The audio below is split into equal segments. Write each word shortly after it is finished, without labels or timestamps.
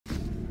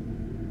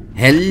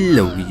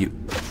Hello,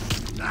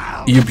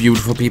 you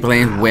beautiful people,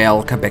 and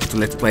welcome back to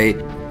Let's Play.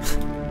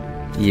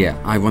 Yeah,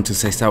 I want to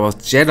say Star Wars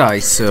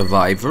Jedi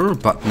Survivor,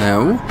 but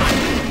no.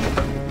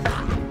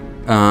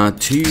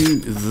 To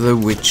The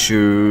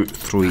Witcher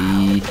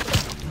 3.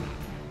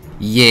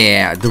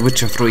 Yeah, The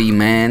Witcher 3,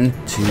 man.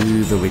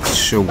 To The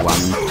Witcher 1,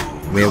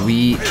 where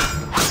we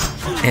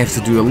have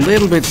to do a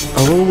little bit.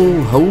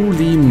 Oh,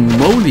 holy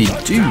moly,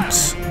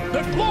 dudes!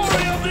 The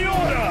glory of the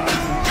Order!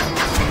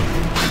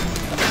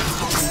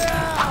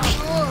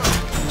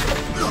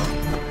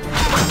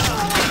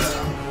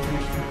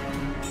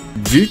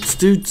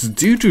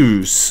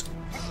 Dudes.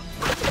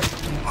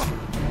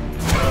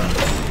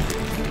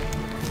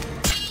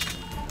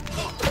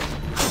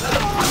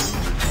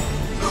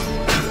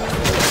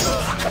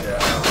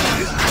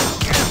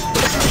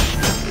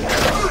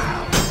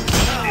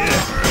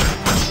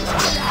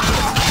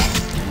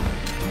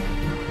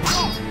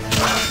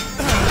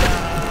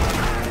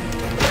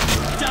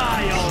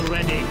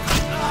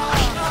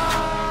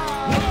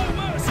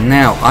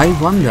 Now, I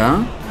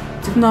wonder,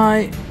 didn't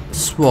I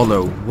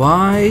swallow?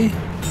 Why?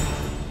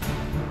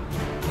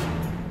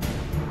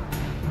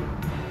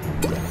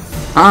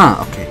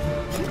 Ah, okay.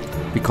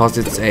 Because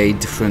it's a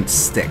different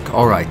stack.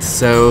 Alright,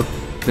 so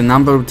the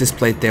number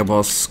displayed there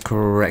was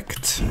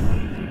correct.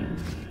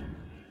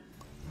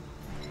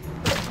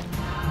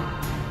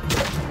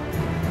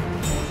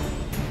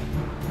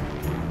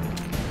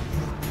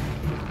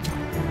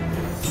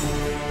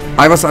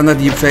 I was under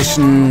the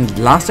impression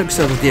last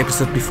episode or the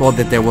episode before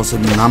that there was a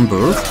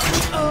number,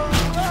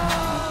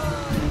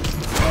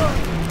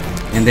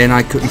 and then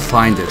I couldn't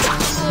find it.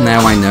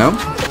 Now I know.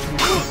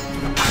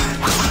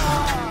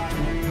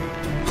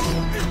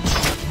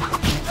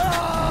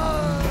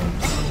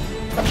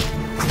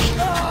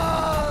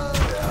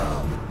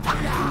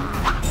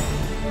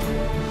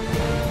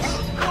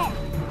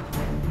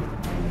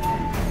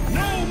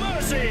 No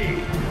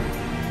mercy!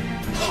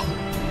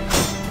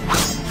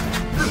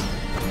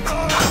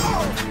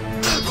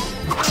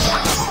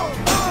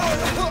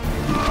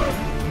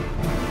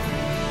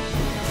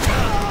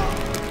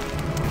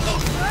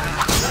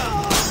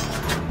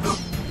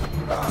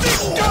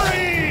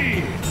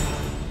 Victory!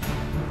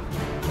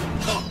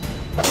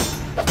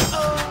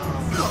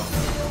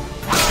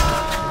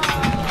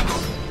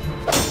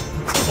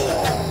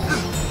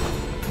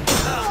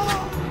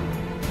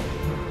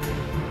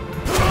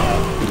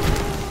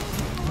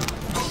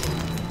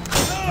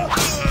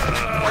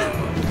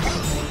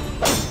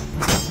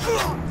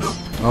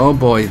 Oh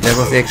boy, that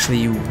was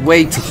actually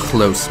way too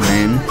close,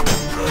 man.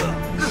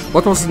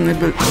 What was a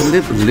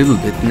little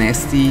bit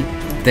nasty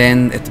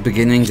then at the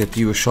beginning, that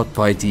you were shot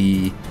by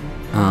the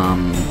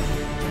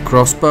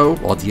crossbow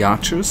or the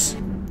archers?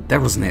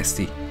 That was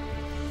nasty.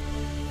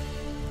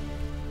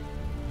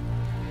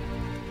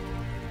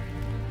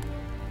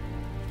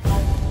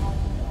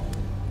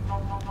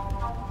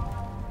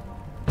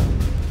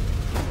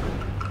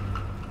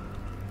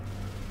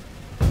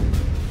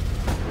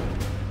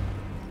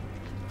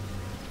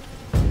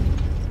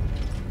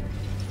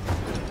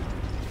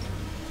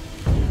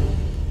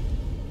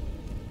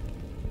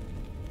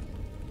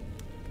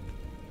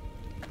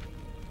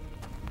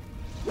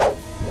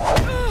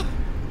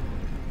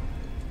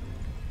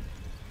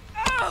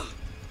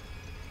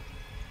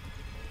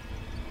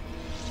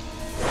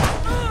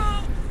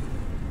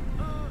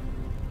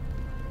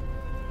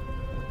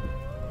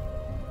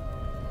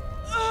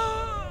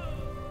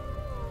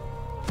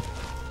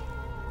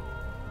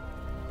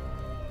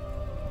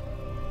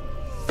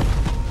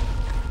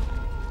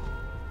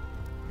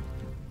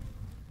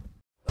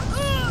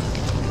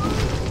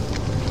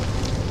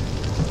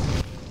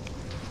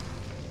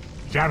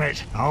 Damn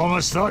it, I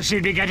almost thought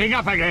she'd be getting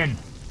up again.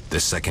 The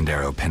second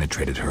arrow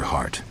penetrated her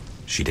heart.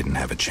 She didn't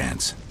have a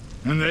chance.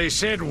 And they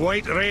said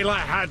White Rayla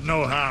had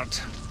no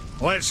heart.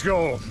 Let's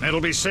go,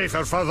 it'll be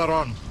safer further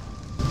on.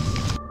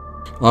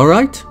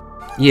 Alright.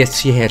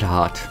 Yes, she had a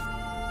heart.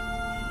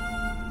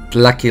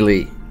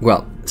 Luckily,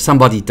 well,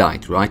 somebody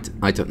died, right?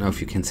 I don't know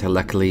if you can say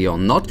luckily or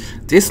not.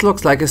 This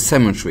looks like a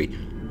cemetery.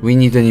 We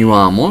need a new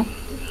armor.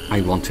 I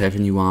want to have a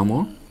new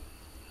armor.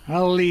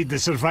 I'll lead the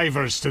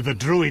survivors to the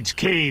Druid's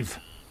cave.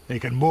 They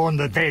can mourn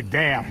the dead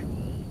there.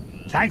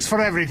 Thanks for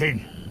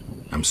everything.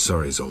 I'm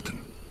sorry,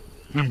 Zoltan.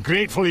 I'm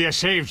grateful you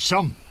saved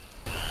some.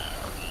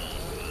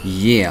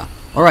 Yeah.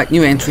 Alright,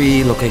 new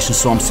entry, location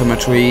Storm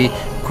Cemetery,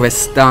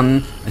 quest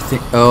done. I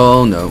think.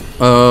 Oh no.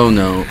 Oh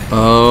no.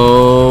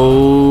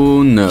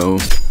 Oh no.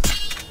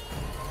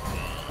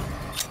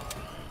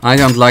 I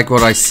don't like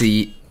what I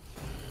see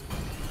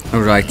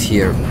right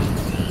here.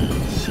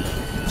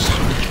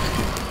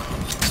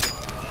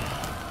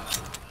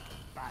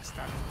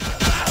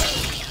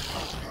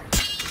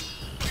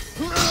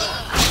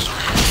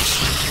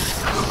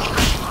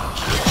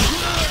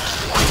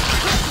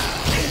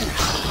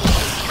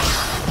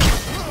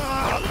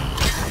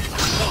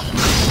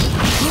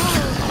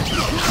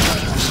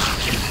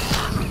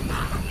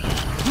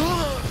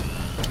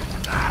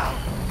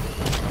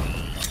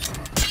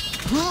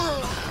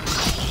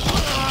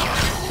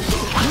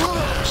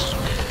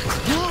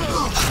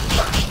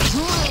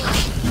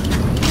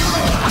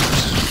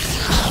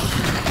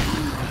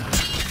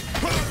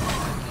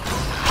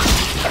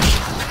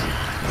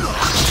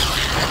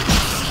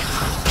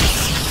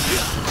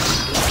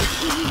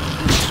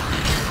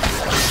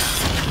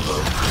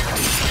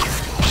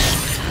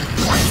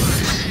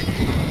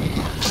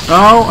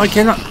 Oh, I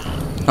cannot.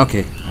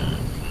 Okay.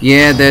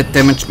 Yeah, that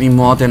damaged me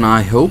more than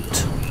I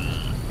hoped.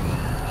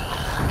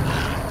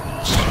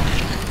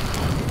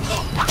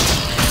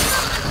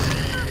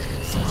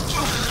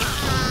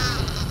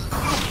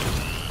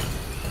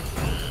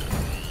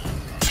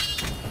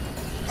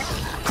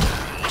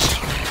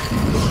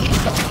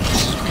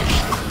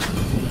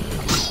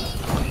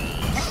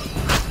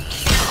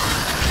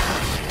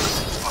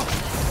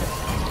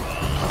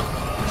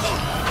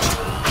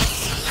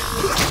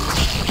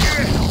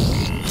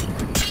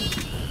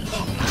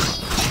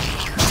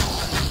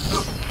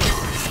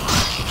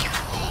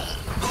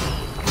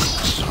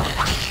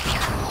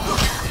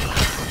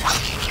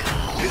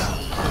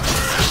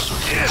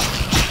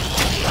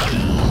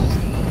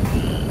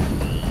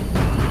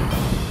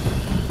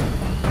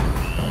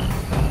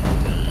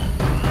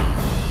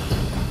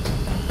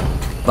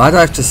 But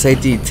I have to say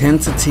the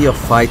intensity of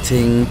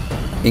fighting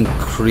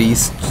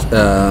increased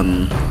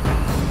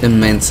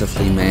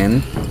immensely,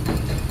 man.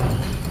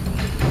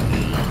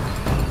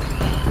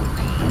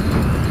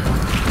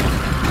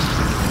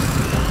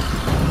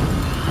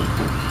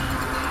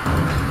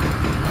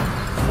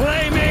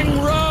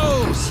 Flaming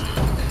Rose!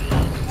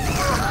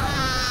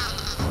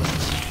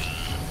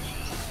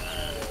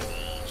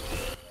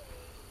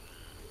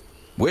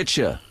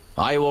 Witcher,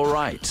 are you all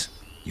right?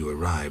 You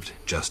arrived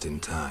just in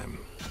time.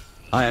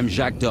 I am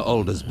Jacques de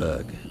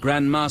Oldersberg,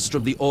 Grand Master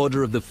of the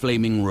Order of the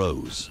Flaming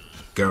Rose.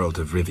 Geralt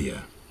of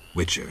Rivia,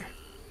 Witcher.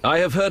 I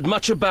have heard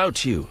much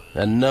about you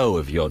and know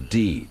of your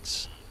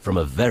deeds from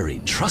a very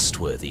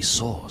trustworthy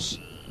source.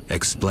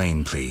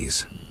 Explain,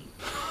 please.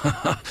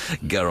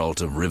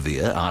 Geralt of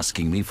Rivia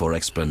asking me for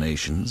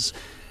explanations.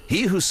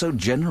 He who so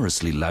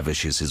generously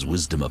lavishes his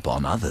wisdom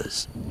upon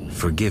others.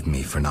 Forgive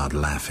me for not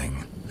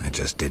laughing. I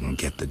just didn't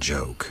get the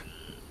joke.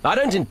 I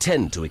don't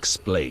intend to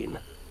explain.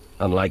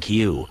 Unlike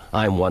you,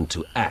 I'm one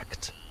to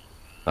act.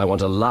 I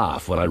want to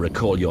laugh when I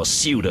recall your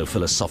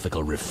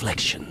pseudo-philosophical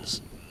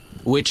reflections.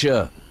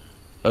 Witcher,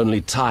 only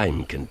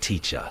time can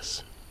teach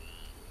us.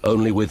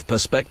 Only with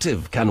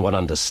perspective can one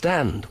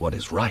understand what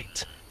is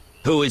right.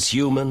 Who is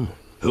human,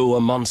 who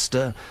a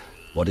monster,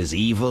 what is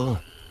evil,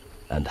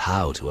 and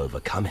how to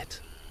overcome it.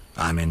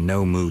 I'm in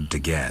no mood to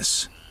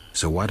guess,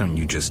 so why don't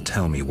you just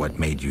tell me what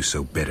made you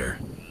so bitter?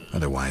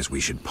 Otherwise we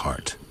should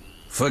part.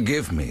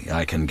 Forgive me,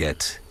 I can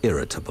get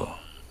irritable.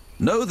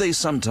 Know they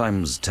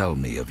sometimes tell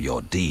me of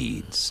your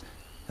deeds,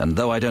 and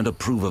though I don't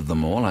approve of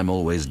them all, I'm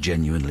always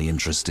genuinely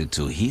interested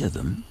to hear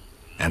them.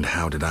 And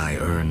how did I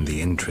earn the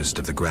interest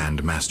of the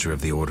Grand Master of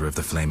the Order of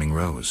the Flaming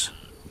Rose?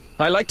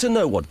 I like to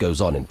know what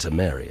goes on in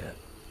Temeria.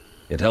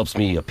 It helps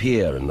me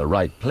appear in the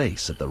right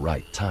place at the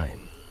right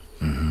time.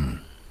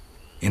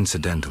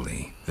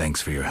 Incidentally, thanks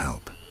for your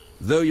help.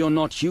 Though you're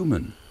not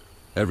human,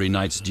 every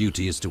knight's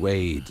duty is to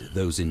aid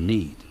those in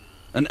need.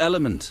 An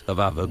element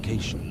of our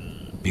vocation.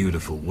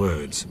 Beautiful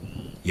words,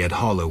 yet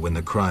hollow when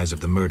the cries of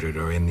the murdered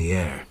are in the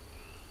air.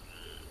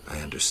 I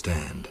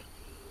understand.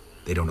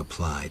 They don't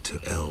apply to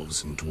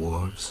elves and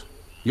dwarves?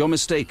 You're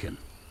mistaken.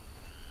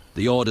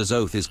 The Order's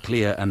oath is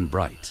clear and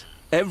bright.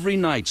 Every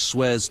knight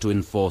swears to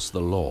enforce the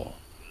law.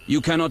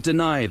 You cannot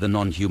deny the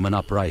non-human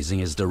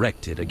uprising is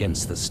directed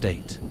against the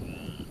state.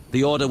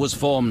 The Order was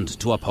formed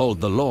to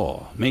uphold the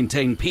law,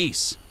 maintain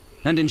peace,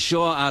 and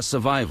ensure our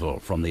survival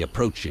from the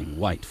approaching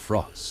White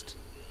Frost.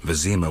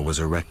 Vizima was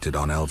erected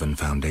on elven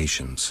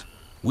foundations.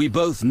 We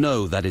both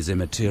know that is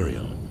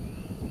immaterial.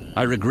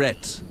 I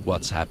regret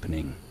what's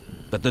happening,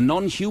 but the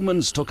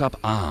non-humans took up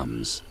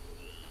arms.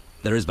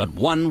 There is but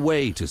one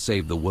way to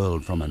save the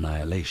world from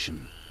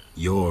annihilation.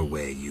 Your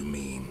way, you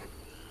mean?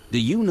 Do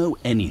you know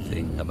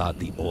anything about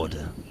the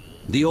Order?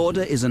 The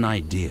Order is an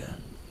idea,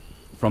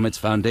 from its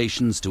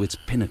foundations to its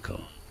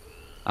pinnacle.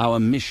 Our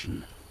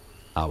mission,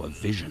 our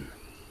vision.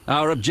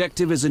 Our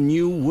objective is a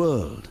new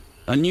world,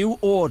 a new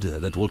order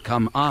that will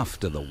come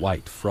after the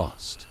White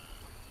Frost.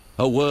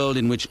 A world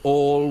in which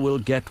all will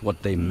get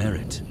what they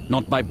merit,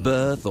 not by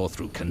birth or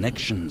through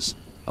connections.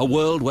 A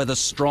world where the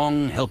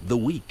strong help the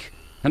weak,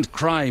 and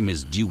crime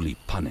is duly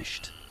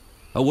punished.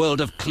 A world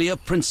of clear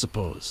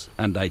principles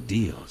and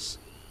ideals.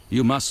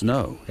 You must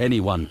know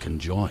anyone can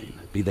join,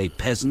 be they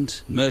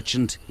peasant,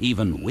 merchant,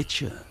 even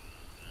witcher.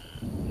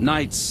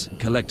 Knights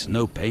collect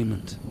no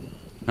payment,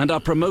 and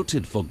are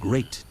promoted for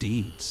great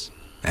deeds.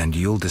 And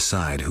you'll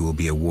decide who will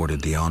be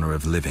awarded the honor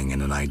of living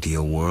in an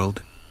ideal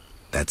world?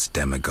 That's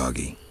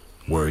demagogy.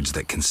 Words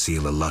that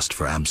conceal a lust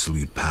for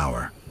absolute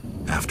power.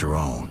 After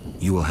all,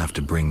 you will have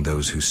to bring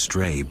those who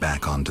stray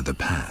back onto the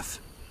path.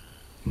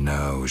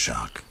 No,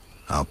 Jacques.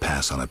 I'll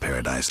pass on a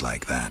paradise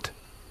like that.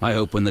 I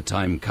hope when the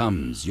time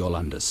comes, you'll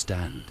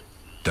understand.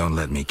 Don't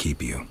let me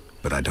keep you,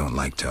 but I don't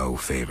like to owe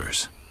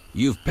favors.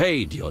 You've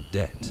paid your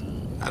debt.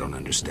 I don't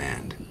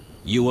understand.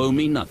 You owe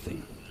me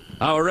nothing.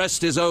 Our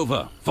rest is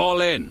over. Fall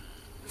in.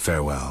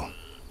 Farewell.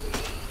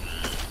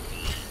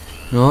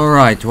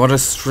 Alright, what a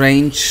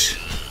strange...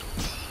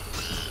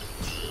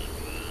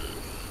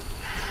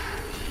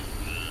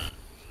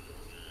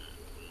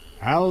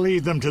 I'll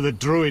lead them to the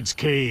Druid's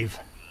cave.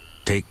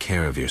 Take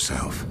care of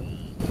yourself.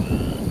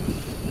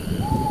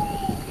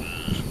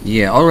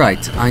 Yeah,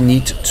 alright. I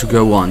need to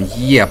go on.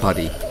 Yeah,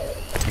 buddy.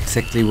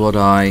 Exactly what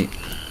I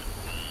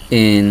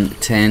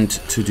intend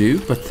to do,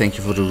 but thank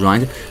you for the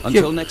reminder.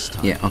 Until next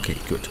time. Yeah, okay,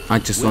 good. I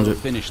just we'll want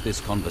to finish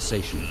this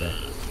conversation there.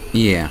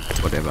 Yeah,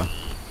 whatever.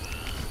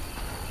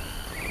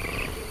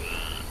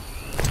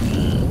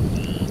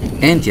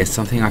 And yes,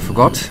 something I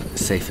forgot.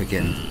 Save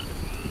again.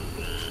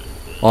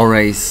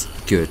 Always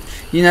good.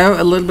 You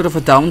know, a little bit of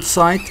a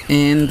downside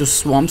in the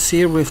swamps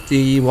here with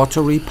the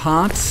watery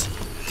parts.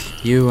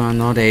 You are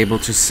not able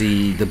to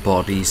see the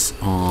bodies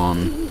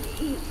on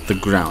the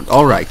ground.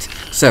 Alright,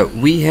 so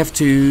we have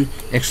to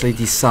actually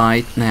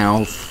decide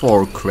now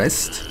for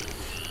quest.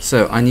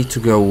 So I need to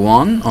go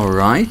on,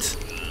 alright.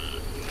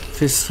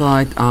 Fist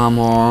fight,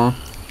 armor.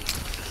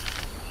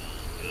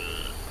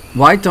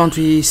 Why don't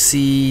we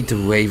see the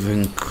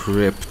Raven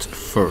Crypt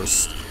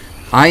first?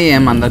 I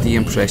am under the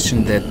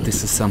impression that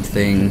this is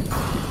something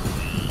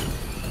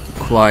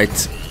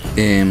quite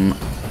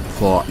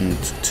important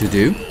to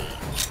do.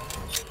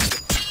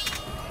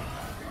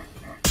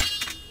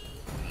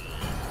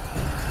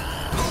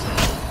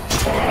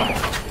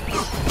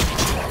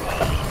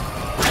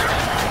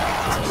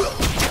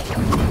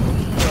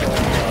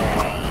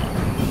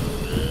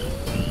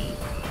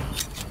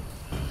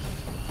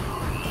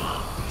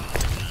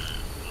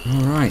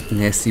 Alright,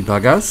 nasty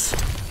buggers.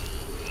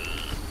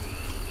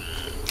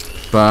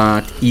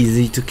 But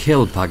easy to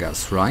kill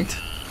buggers, right?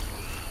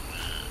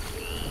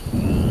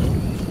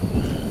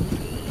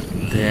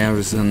 There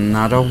is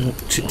another...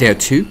 There are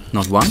two,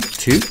 not one,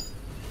 two.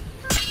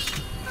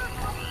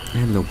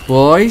 Hello,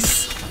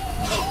 boys.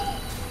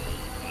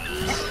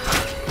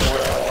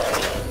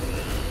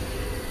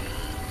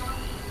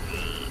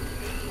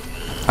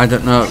 I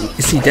don't know,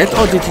 is he dead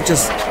or did he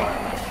just...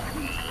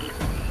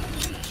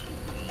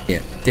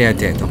 Yeah, they're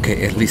dead.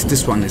 Okay, at least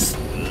this one is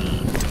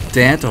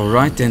dead.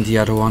 Alright, then the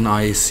other one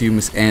I assume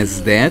is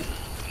as dead.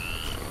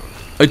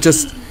 I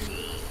just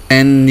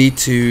need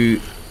to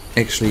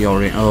actually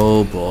orient.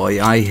 Oh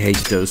boy, I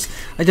hate those.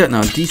 I don't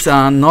know, these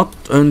are not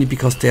only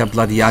because they are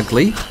bloody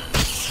ugly,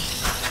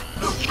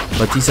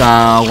 but these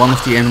are one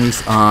of the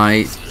enemies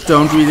I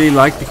don't really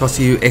like because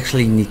you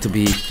actually need to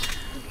be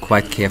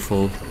quite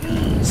careful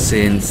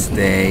since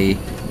they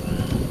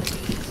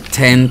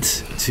tend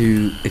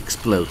to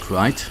explode,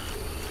 right?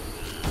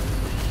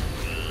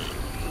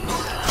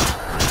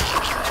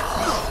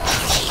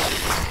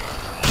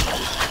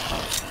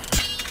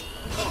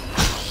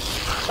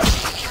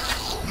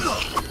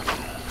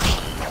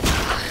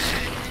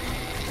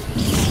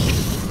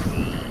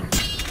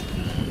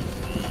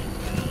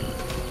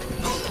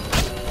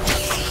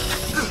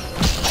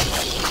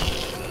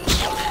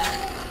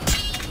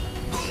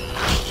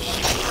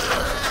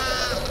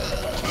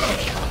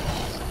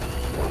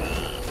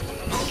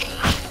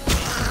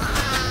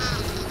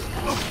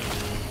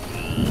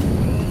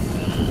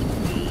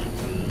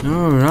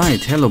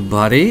 Alright, hello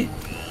buddy.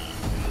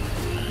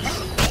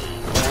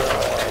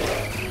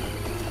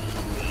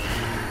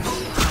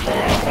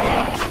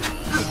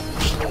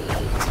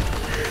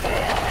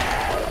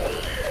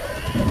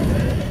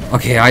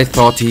 Okay, I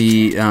thought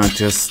he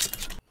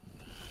just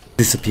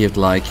disappeared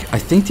like... I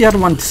think the other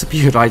one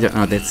disappeared, I don't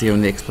know, that's the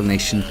only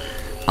explanation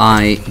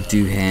I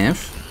do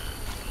have.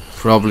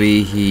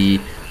 Probably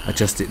he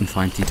just didn't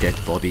find the dead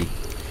body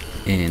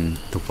in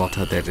the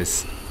water, that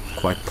is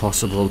quite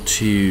possible.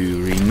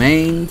 2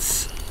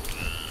 remains.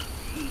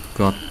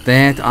 Got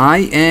that. I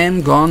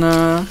am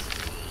gonna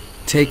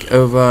take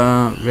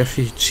over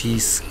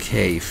Refugees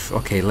Cave.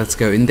 Okay, let's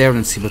go in there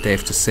and see what they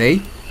have to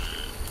say.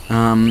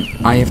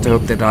 I have to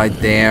hope that I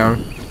there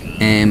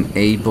am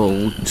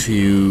able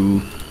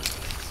to,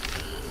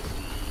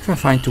 if I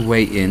find a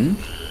way in,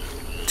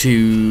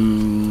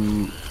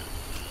 to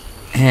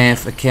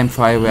have a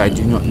campfire where I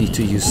do not need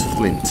to use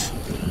flint.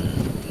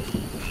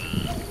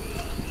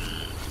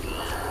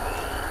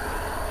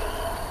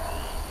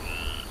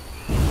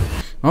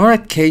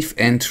 Alright, cave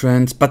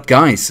entrance, but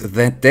guys,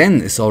 that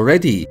then is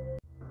already,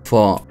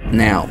 for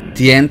now,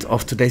 the end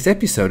of today's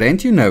episode,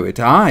 and you know it.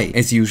 I,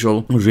 as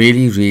usual,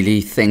 really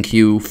thank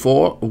you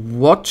for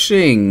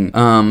watching.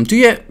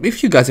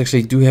 If you guys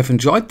actually do have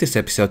enjoyed this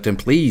episode, then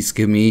please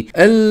give me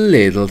a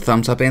little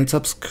thumbs up and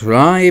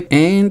subscribe,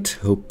 and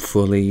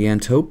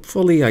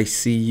hopefully I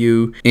see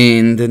you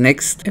in the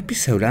next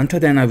episode. Until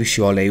then, I wish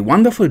you all a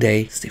wonderful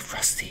day. Stay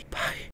frosty. Bye.